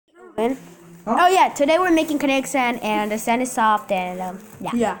Huh? Oh yeah, today we're making kinetic sand and the sand is soft and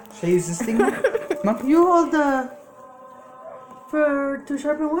yeah. Yeah. Should I use this thing? No? You hold the... to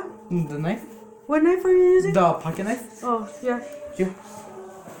sharpen what? The knife? What knife are you using? The pocket knife? Oh, yeah. Here.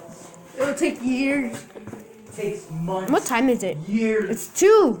 It'll take years. Takes months. What time is it? Years. It's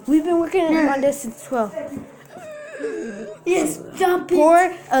 2. We've been working on this since 12. Yes, jump it.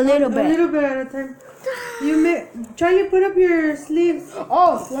 Pour a little A bit. little bit at a time. Try to put up your sleeves.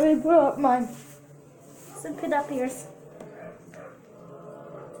 Oh, let me put up mine. So put up yours.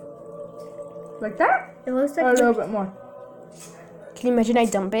 Like that? It looks Or a like little bit more. Can you imagine I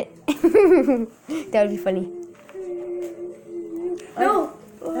dump it? That would be funny. No.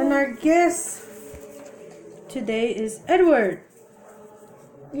 And our guest today is Edward.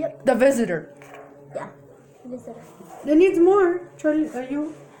 Yep. The visitor. Yeah. Visitor. There needs more. Charlie, are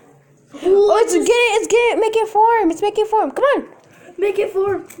you? Oh, it's making form. It's making form. Come on. Make it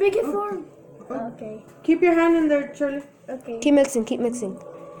form. Make it form. Okay. Keep your hand in there, Charlie. Okay. Keep mixing. Keep mixing.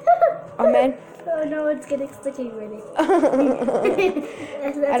 Oh man. Oh no, it's getting sticky already. I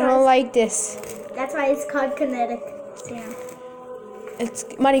don't like this. That's why it's called kinetic sand. It's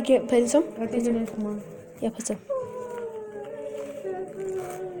Money. Put some. I think it needs more. Yeah, put some.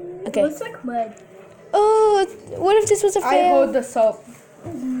 It Okay. looks like mud. Oh, what if this was a I fail? hold the soap.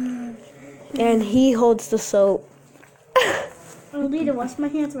 And he holds the soap. I need to wash my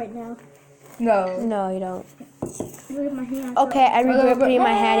hands right now. No. No, you don't. Look at my hands. Okay, I little regret bit putting my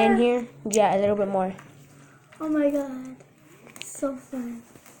more. hand in here. Yeah, a little bit more. Oh my god. So fun.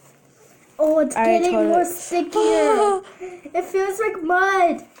 Oh, it's Alright, getting totally. more stickier. It feels like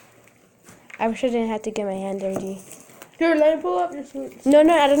mud. I wish I didn't have to get my hand dirty. Here, let me pull up your sleeves. No,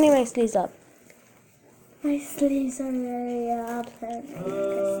 I don't need my sleeves up. My sleeves are very up.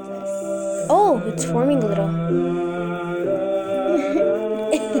 Oh, it's forming a little.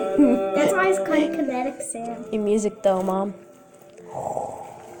 That's why it's called kinetic sand. In music though, Mom.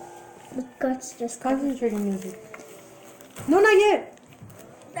 The guts just Concentrate on music. No, not yet.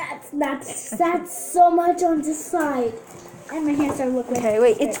 That's so much on this side. And my hands are looking. Okay,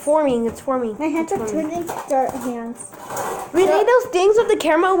 wait, it's forming. It's forming. My hands It's are forming. turning dirt hands. We need those things with the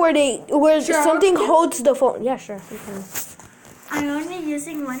camera where Sure, something holds the phone. Yeah, sure. we can. I'm only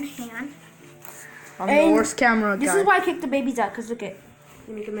using one hand. I'm And the worst camera guy. This is why I kicked the babies out, because look at.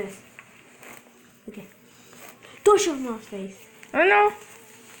 They make a mess. Okay. Don't show no face. I know.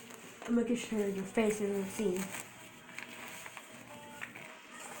 I'm making sure your face isn't seen.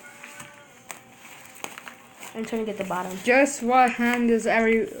 I'm trying to get the bottom. Just what hand is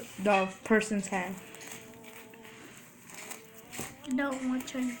the person's hand? No, one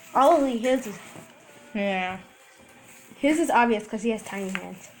turn. Only his is. Yeah. His is obvious because he has tiny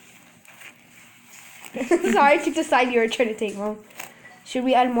hands. Sorry, I took the side you were trying to take, Mom. Should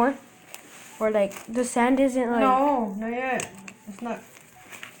we add more? Or like the sand isn't like. No, not yet. It's not.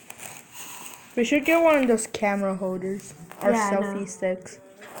 We should get one of those camera holders or Yeah, I know. selfie sticks.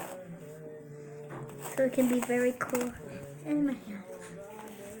 So it can be very cool. And my hand.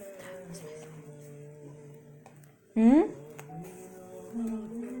 Hmm?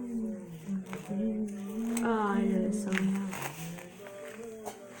 Oh, I know this song.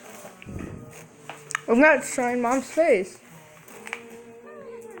 I'm not showing Mom's face.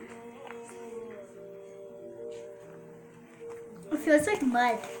 It feels like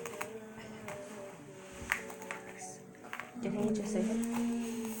mud. Can you just say it?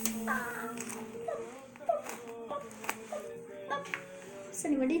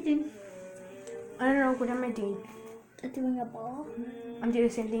 Sunny, what are you doing? I don't know. What am I doing? You're doing a ball? I'm doing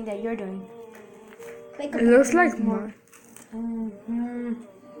the same thing that you're doing. Like It looks like more.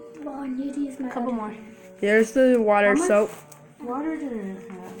 Well, I need to use my A couple more. Here's the water much? soap. Water didn't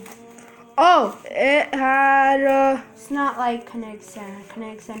have. Oh, it had It's not like kinetic sand.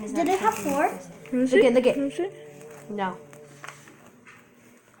 Kinetic sand is. Did not it have something four? like this. Look at. Let me see. No.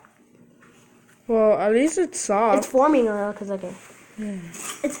 Well, at least it's soft. It's forming a little because look at.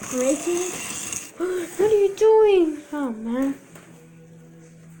 It's breaking. What are you doing? Oh man.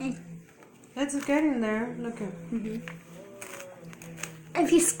 It's getting there. Look at.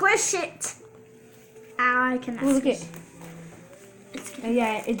 If you squish it. Ow, I cannot Oh, look squish at. it. It's Oh,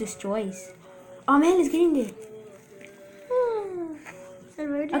 yeah, it destroys. Oh man, it's getting there. So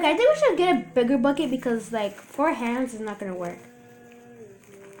we're Okay, I think we should get a bigger bucket because like 4 hands is not gonna work.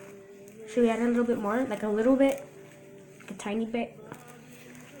 Should we add a little bit more? Like a little bit? Like a tiny bit?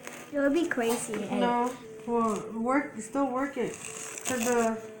 It would be crazy. No, well, still work it. Cause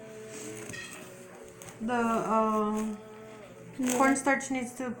the cornstarch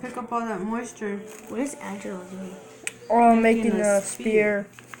needs to pick up all that moisture. What is Angela doing? Oh, I'm making Making a a spear.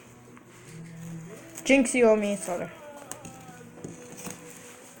 Jinx, you owe me a soda.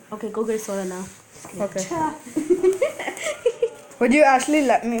 Okay, go get a soda now. Okay. Would you actually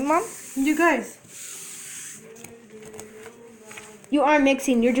let me, Mom? You guys. You are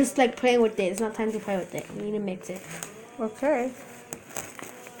mixing. You're just like playing with it. It's not time to play with it. You need to mix it. Okay.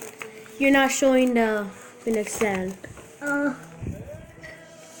 You're not showing the next stand. Uh,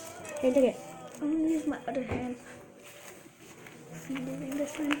 Here, take it. I'm gonna use my other hand. Feeding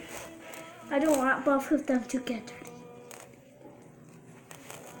this one. I don't want both of them to get dirty.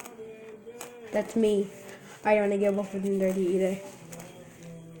 That's me. I don't want to get both of them dirty either.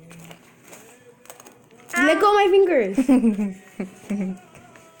 Let go of my fingers.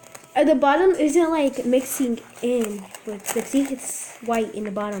 At the bottom isn't like mixing in. But see, it's white in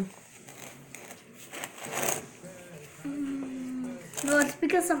the bottom. No, it's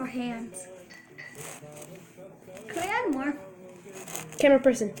because of our hands. Can I add more? Camera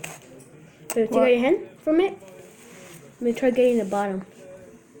person. Take What? out your hand from it. Let me try getting the bottom.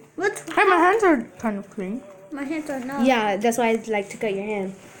 What? Hey, my hands are kind of clean. My hands are not. Yeah, that's why I like took out your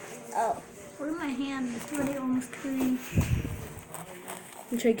hand. Oh. Where are my hands? It's already almost clean.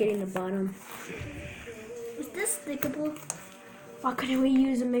 Let me try getting the bottom. Is this stickable? Why couldn't we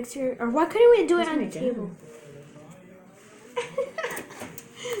use a mixer? Or why couldn't we do it on the table?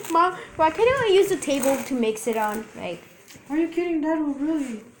 Mom, why couldn't we use the table to mix it on? Like, Are you kidding? That will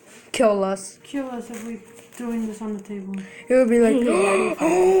really Kill us. kill us if we doing this on the table. It would be like,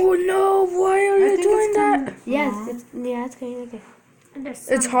 oh no, why are you doing that? yes, it's kind of okay. And there's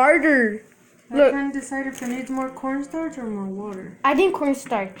It's some. harder. I Look. can't decide if it needs more cornstarch or more water. I think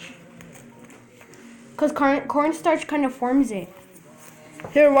cornstarch. Because cornstarch kind of forms it.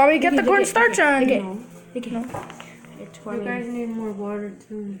 Here, why we get the Look at- cornstarch on? look at- No. Okay. It's You forming. guys need more water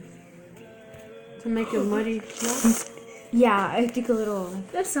to make it muddy. No? Yeah, I think a little.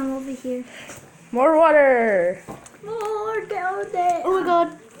 There's some over here. More water. More down there. Oh my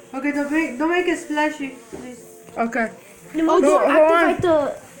god. Okay, don't make it splashy, please. Okay. No, no, don't hold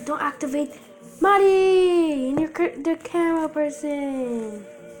activate don't activate. Maddie, and you're the camera person.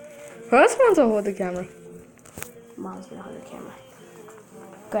 Who's supposed to hold the camera? Mom's gonna hold the camera.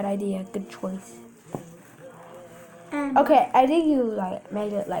 Good idea. Good choice. And Okay, I think you like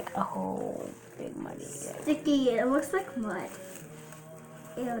made it like a whole big muddy. sticky. It looks like mud.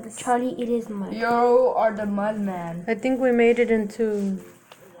 Ew, this Charlie, it is mud. You are the mud man. I think we made it into.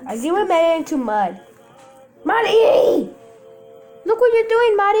 I think we made it into mud. Maddie! Look what you're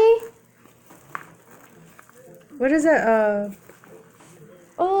doing, Maddie. What is that?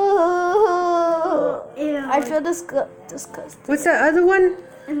 Oh, Ew. I feel disgusted. What's that other one?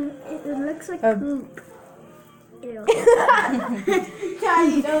 And it looks like poop. Ew.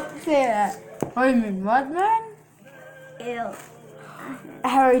 Charlie, don't say that. What do you mean, mud man? Ew. I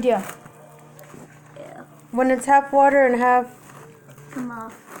have an idea. Ew. When it's half water and half, Come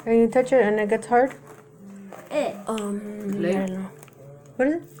off. and you touch it and it gets hard. Ew. I don't know. What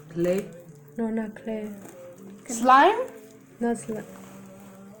is it? Clay. No, not clay. Slime? Not slime.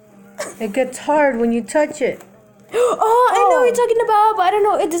 It gets hard when you touch it. Oh, I know what you're talking about, but I don't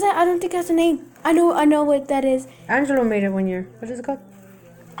know. It doesn't. I don't think it has a name. I know what that is. Angelo made it one year. What is it called?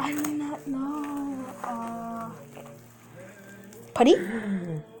 I do not know. Putty?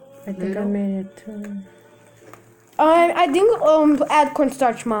 I think I made it too. I think add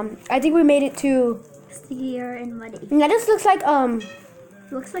cornstarch, Mom. I think we made it to. Stickier and muddy. That just looks like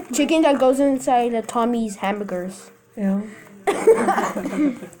Looks like chicken that goes inside the Tommy's hamburgers. Yeah.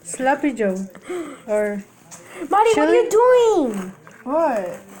 Sloppy Joe. Or Marty, what are you doing?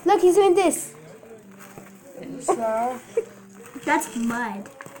 What? Look, he's doing this. So, That's mud.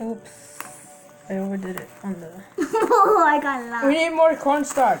 oops. I overdid it on the. Oh, I got we lost. need more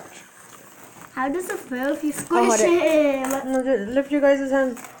cornstarch. How does it feel if you hold squish it? No, just lift your guys'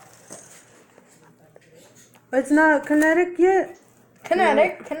 hands. It's not kinetic yet?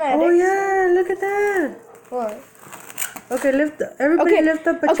 Kinetic. Oh yeah, look at that. What? Okay, everybody Okay. lift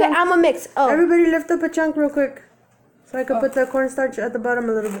up a Okay, chunk. I'm a mix. Oh. Everybody lift up a chunk real quick. So I can put the cornstarch at the bottom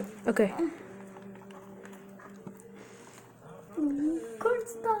a little bit. Okay.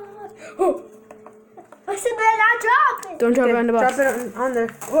 Cornstarch. I said better not drop it. Don't drop it on the box. Drop it on there.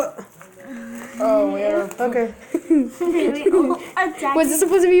 Whoa. Oh, we are. Okay. Was this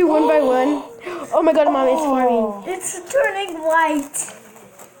supposed to be one by one? Oh my god, Mom, it's forming. It's turning white.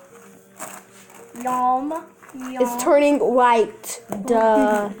 Yum. Yum. It's turning white.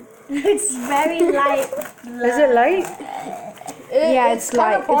 Duh. It's very light. Is it light? Yeah, it's kind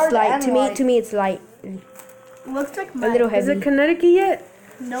light. of hard It's light. and To light. me, it's light. Looks like A mud. little Is heavy. it kinetic yet?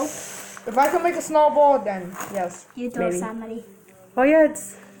 Nope. If I can make a snowball, then yes. You throw Maybe. somebody. Oh yeah,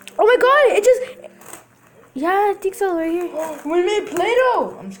 it's. Oh my god, it just. Yeah, I think so. Right here. We made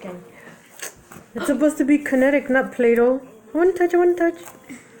Play-Doh. I'm just kidding. It's supposed to be kinetic, not Play-Doh. I want to touch. I want to touch.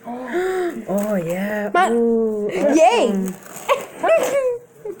 Oh yeah. Ooh, Yay!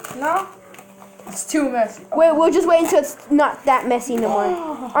 No, it's too messy. Wait, we'll just wait until it's not that messy no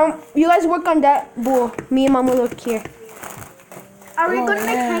more. You guys work on that. Bull. Me and Mom will look here. Are we gonna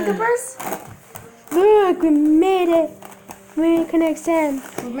make handcuffs? Look, we made it. We connect sand.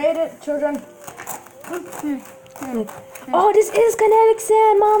 We made it, children. Oh, this is kinetic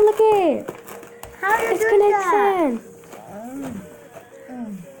sand, Mom. Look at it. How do you It's do kinetic that? sand.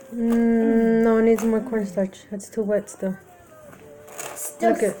 no, it needs more cornstarch. It's too wet still.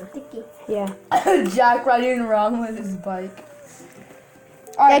 Still Look at- sticky. Yeah. Jack riding wrong with his bike.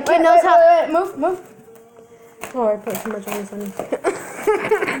 That kid knows how. Wait, move. Oh, I put too much on this one.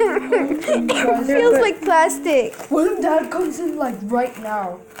 It feels like plastic. What if Dad comes in like right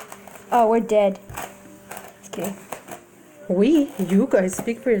now? Oh, we're dead. Just kidding. You guys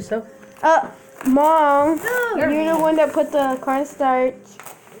speak for yourself. Mom, you're the one that put the cornstarch.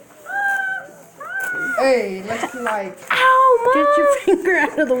 Hey, let's like. Ow, Mom! Get your finger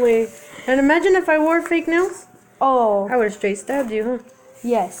out of the way. And imagine if I wore fake nails. Oh, I would have straight stabbed you, huh?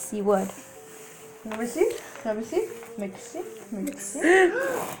 yes, you would. Let me see. Make see.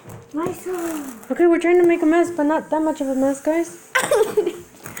 Okay, we're trying to make a mess, but not that much of a mess, guys.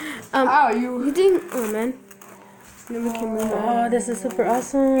 Ow, you. You think? Oh man. Then we can move on. Oh, this is super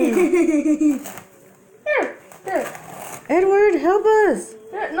awesome. Here. Edward, help us.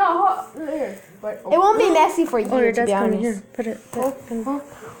 Here, no, here. Wait, It won't be messy for you, Oh, your to dad's be coming honest. here. Put it.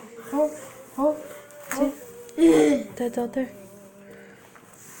 Dad's out there.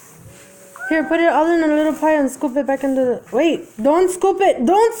 Here, put it all in a little pile and scoop it back into the... Wait, don't scoop it.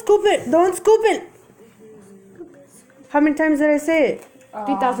 Don't scoop it. Don't scoop it. How many times did I say it?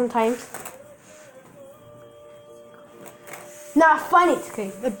 3,000 times. Not funny. It's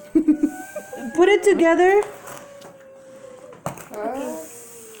okay. Put it together.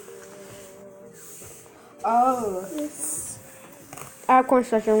 Oh. I have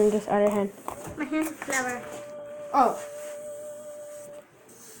cornstarch on this other hand. My hands are flour. Oh.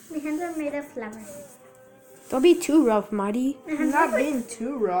 My hands are made of flour. Don't be too rough, Marty. My I'm hands not look like. being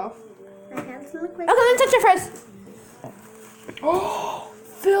too rough. My hands look like. Okay, let me touch it first. Oh,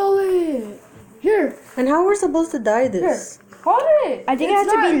 fill it. Here, And how we're supposed to dye this? hold it. I think It's it has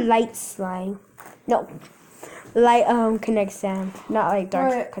to be not- light slime. No. Light connect sand. Not like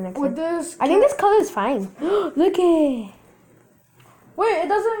dark Wait, connect with sand. this. I think this color is fine. Look it. Wait, it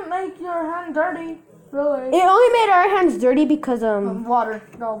doesn't make your hand dirty, really. It only made our hands dirty because Water,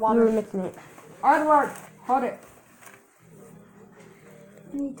 no we were water. mixing it. Edward, hold it.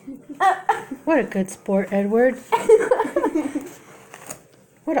 What a good sport, Edward.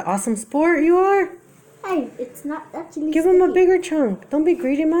 What an awesome sport you are. Hey, it's not actually. Give him a sticky. bigger chunk. Don't be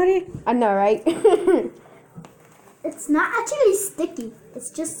greedy, Marty. I know, right? It's not actually sticky.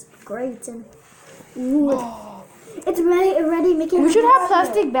 It's just great and. Ooh. It's already making. We should have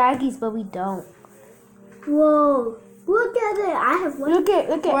plastic baggies, but we don't. Whoa! Look at it. I have one. Look it.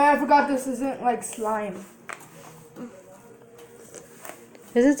 Wait, I forgot this isn't like slime.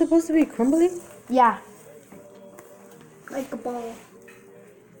 Is it supposed to be crumbly? Yeah. Like a ball.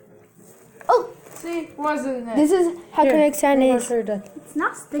 Oh, See, wasn't it? this is how Here, kinetic sand I'm is. sure done. It's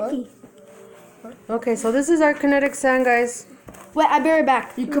not sticky. Okay, so this is our kinetic sand, guys. Wait, I'll be right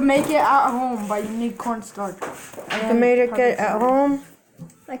back. You can make it at home, but you need cornstarch. I made it get at home.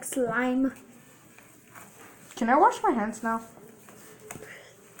 Like slime. Can I wash my hands now?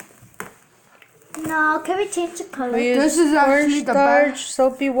 No, can we change the color? We This use is actually the cornstarch, best.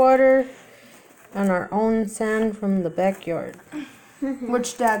 soapy water, and our own sand from the backyard.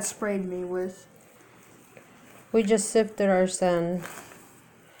 Which Dad sprayed me with. We just sifted our sand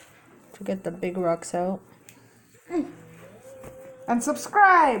to get the big rocks out. And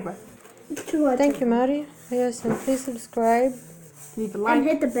subscribe. Thank you, Maddie. Yes, and please subscribe. Leave a And like.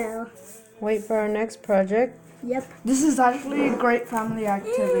 hit the bell. Wait for our next project. Yep. This is actually a great family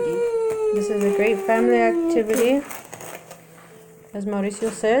activity. This is a great family activity. As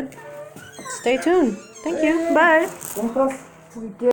Mauricio said, stay tuned. Thank you. Bye. We did.